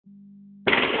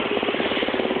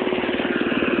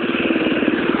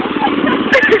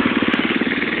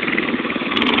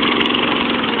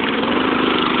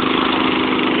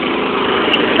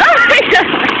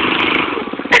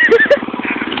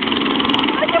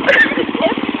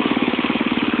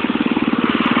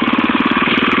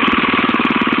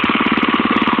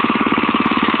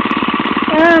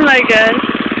my god.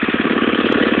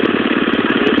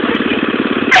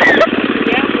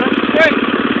 Yeah, that's great.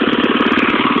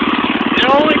 It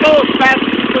only goes fast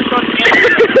as you push on the gas.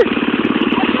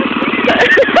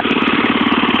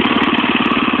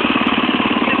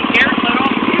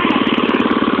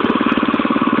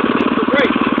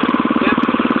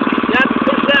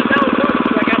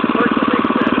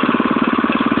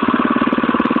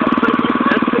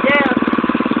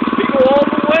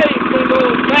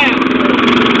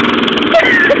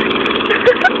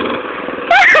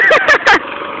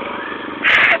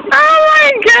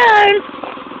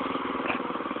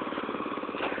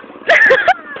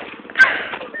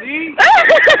 See? How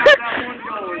that one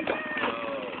going.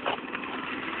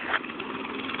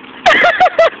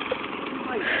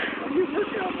 When you look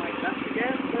at them like that,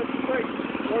 again, that's great.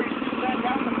 Or you just sat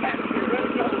down the back and you're ready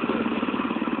to go.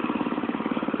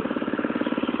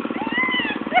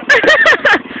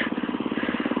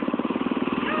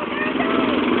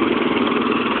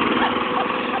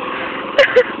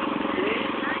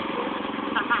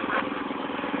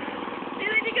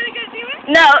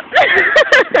 No.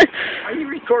 Are you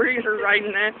recording or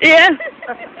writing that? Yeah.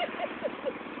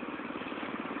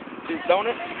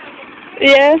 Donut?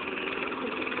 Yeah.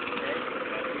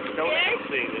 Donut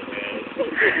see this,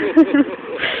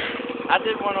 I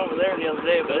did one over there the other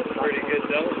day, but it's a pretty good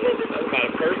donut. That's about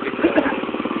a perfect donut.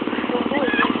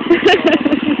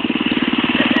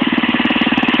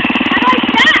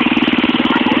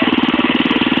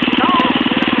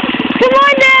 Come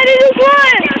on, Daddy, just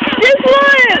one! Just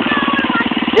one!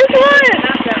 Just one!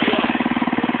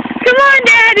 Come on,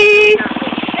 Daddy!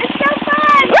 It's so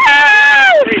fun!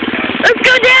 Woo! Let's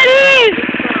go, Daddy!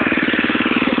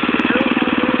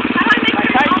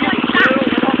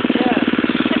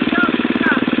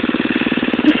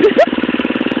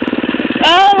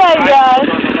 Oh my God!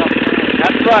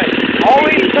 That's right.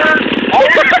 Always turn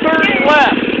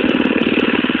left.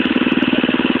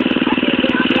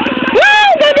 Woo!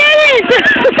 Go, Daddy!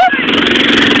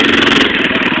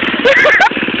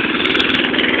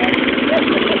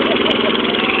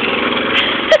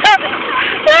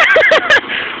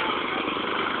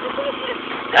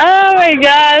 Oh my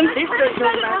God!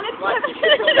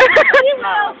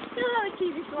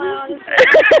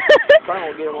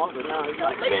 Trying to get him off it now. He's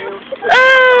like,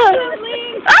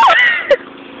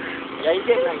 yeah, he's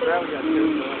getting that ground gun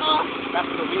too. That's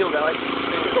the wheel that I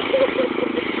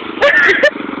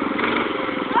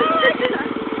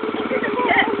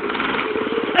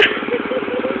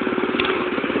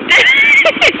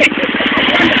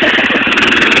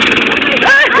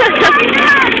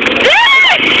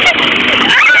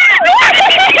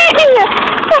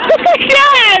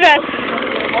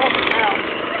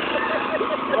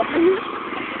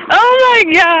Oh my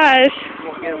gosh! You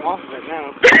won't get him off of it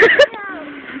now.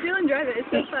 Do and drive it. It's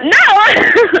so fun. No!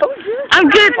 I'm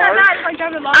good.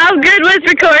 I'm good with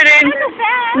recording.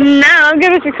 No, I'm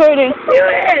good with recording.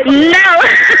 No!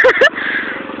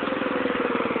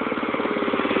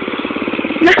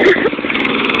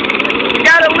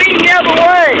 Gotta lean the other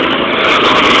way!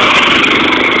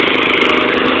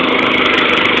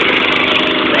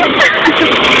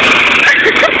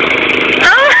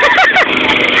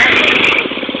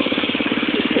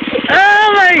 Oh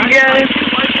my God!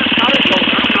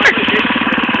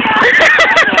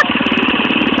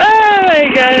 Oh my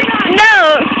God! No!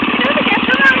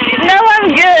 No, I'm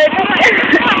good.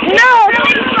 No!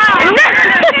 No!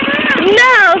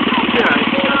 No!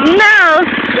 No!